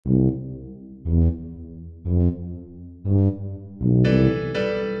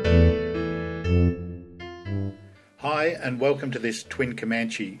welcome to this twin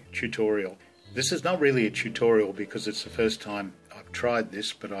Comanche tutorial. This is not really a tutorial because it's the first time I've tried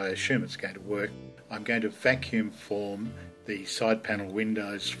this, but I assume it's going to work. I'm going to vacuum form the side panel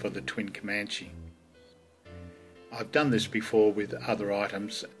windows for the twin Comanche. I've done this before with other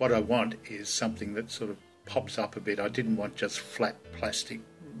items. What I want is something that sort of pops up a bit. I didn't want just flat plastic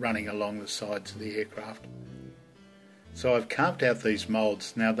running along the sides of the aircraft. So I've carved out these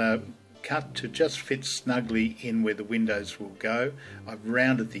moulds. Now they're cut to just fit snugly in where the windows will go. I've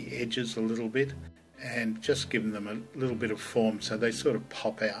rounded the edges a little bit and just given them a little bit of form so they sort of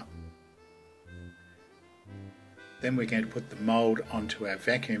pop out. Then we're going to put the mould onto our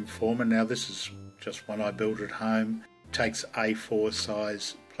vacuum former. Now this is just one I built at home. It takes A4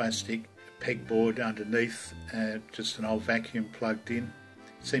 size plastic, pegboard underneath, just an old vacuum plugged in.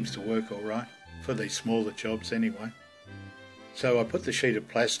 Seems to work all right for these smaller jobs anyway. So I put the sheet of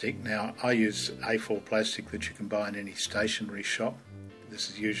plastic. Now I use A4 plastic that you can buy in any stationery shop. This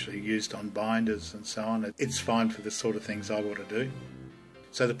is usually used on binders and so on. It's fine for the sort of things I want to do.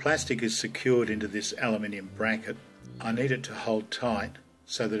 So the plastic is secured into this aluminium bracket. I need it to hold tight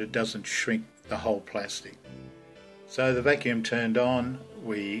so that it doesn't shrink the whole plastic. So the vacuum turned on,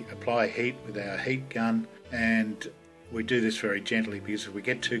 we apply heat with our heat gun, and we do this very gently because if we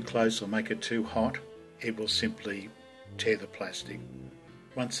get too close or make it too hot, it will simply tear the plastic.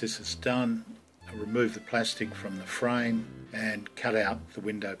 Once this is done, I remove the plastic from the frame and cut out the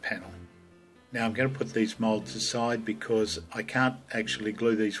window panel. Now I'm going to put these moulds aside because I can't actually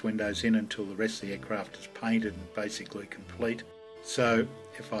glue these windows in until the rest of the aircraft is painted and basically complete. So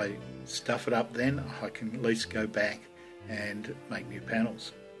if I stuff it up then, I can at least go back and make new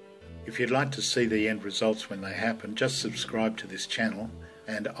panels. If you'd like to see the end results when they happen, just subscribe to this channel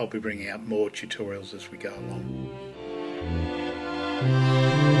and I'll be bringing out more tutorials as we go along.